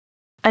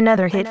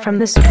Another hit from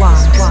the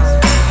Swabs.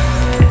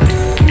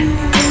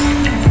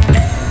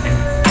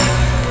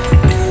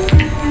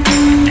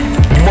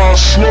 My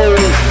slow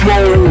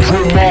flow's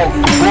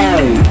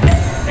remarkable.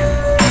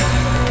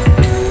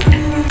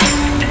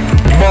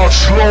 My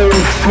slow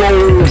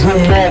flow's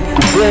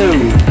remarkable.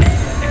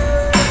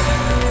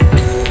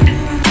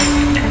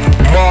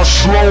 My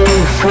slow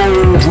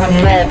flow's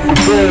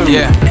remarkable.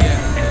 Yeah,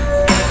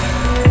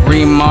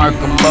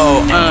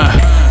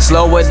 remarkable,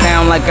 Slow it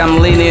down like I'm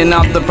leaning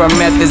off the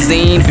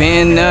promethazine.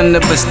 Been under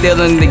but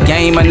still in the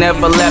game, I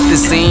never left the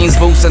scenes.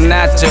 Spook,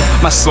 sinatra,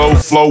 my Slow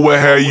flow will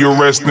have you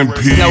rest in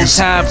peace. no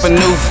time for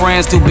new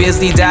friends, too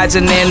busy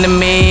dodging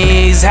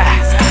enemies.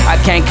 I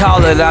can't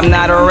call it, I'm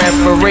not a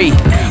referee,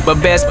 but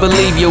best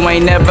believe you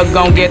ain't never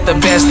gon' get the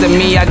best of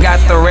me. I got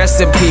the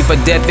recipe for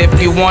death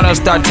if you wanna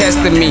start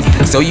testing me.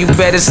 So you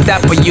better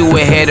stop or you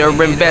ahead or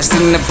invest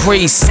in the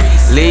priest.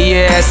 Leave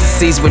your ass in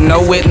seats with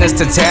no witness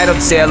to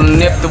tattletale.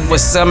 And if there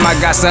was some, I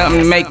got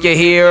something to make you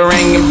hear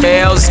ringing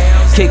bells.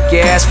 Kick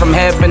your ass from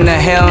heaven to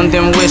hell and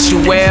then wish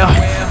you well.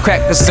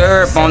 Crack the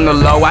syrup on the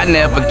low, I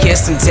never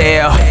kiss and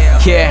tell.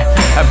 Yeah,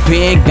 I've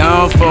been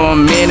gone for a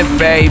minute,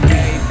 baby.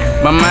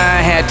 My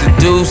mind had to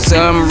do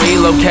some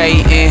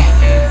relocating.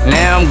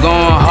 Now I'm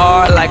going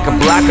hard like a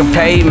block of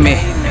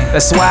pavement.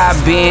 That's why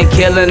I've been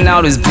killing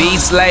all these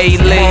beats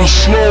lately. My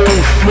slow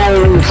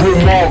flow's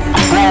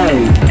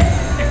remarkable.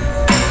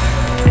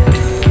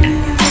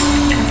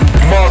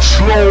 My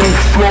slow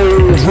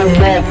flow's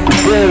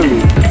remarkable.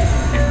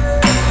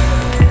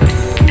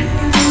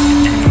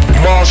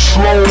 My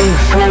slow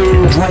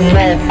flow's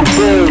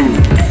remarkable.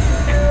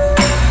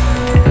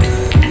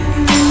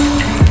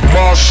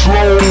 My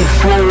slow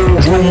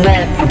flow's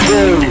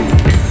remarkable.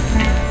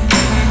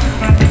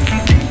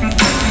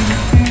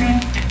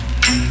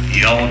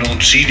 Y'all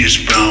don't see this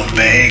brown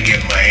bag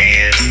in my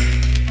hand,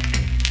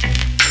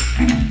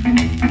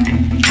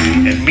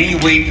 and me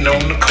waiting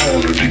on the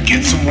corner to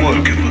get some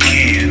work if I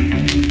can.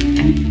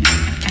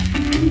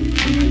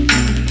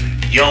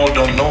 Y'all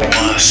don't know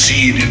I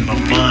see it in my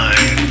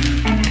mind.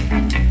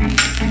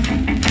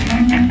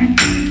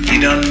 You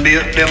done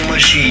built them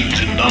machines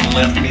and done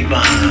left me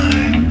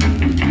behind.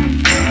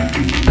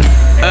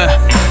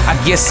 I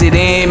guess it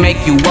ain't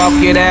make you walk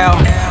it out.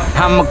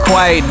 I'm a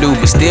quiet dude,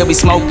 but still be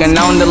smoking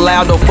on the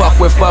loud. Don't fuck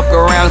with fuck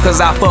around, cause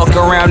I fuck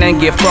around and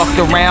get fucked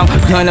around.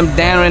 Gun them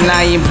down and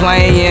I ain't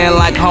playing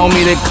like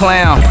homie the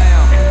clown.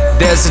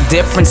 There's a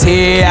difference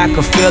here, I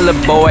can feel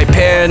it, boy.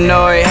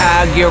 Paranoid,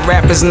 how I get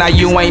rappers, now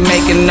you ain't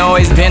making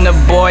noise. Been a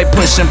boy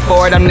pushing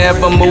forward, I'm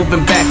never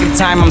moving back in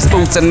time. I'm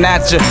spook,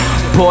 sinatra,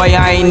 boy,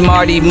 I ain't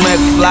Marty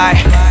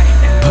McFly,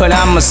 but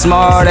I'm a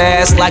smart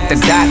ass like the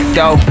doc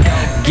though.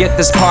 Get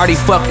this party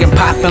fucking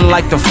poppin'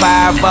 like the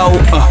 5-0.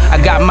 I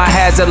got my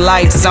hazard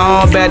lights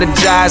on, better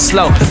drive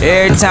slow.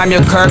 Every time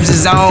your curbs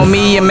is on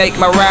me, you make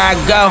my ride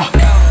go.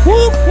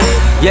 Whoop.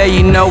 Yeah,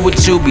 you know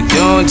what you be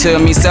doing to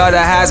me. So the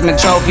Heisman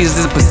trophies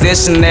is a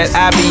position that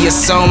I be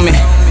assuming.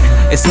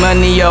 It's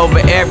money over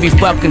every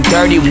fucking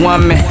dirty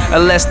woman,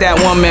 unless that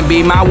woman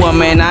be my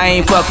woman. I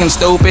ain't fucking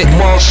stupid.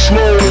 My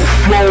slow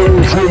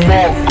flow's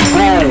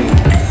remarkable.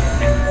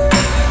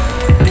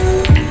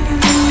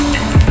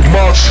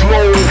 My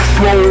slow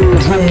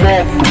flow's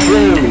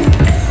remarkable.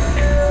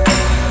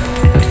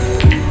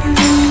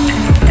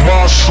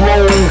 My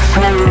slow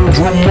flow's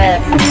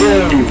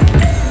remarkable.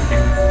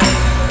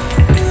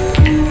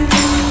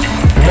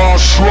 My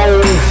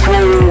slow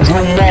flow's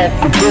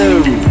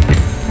remarkable.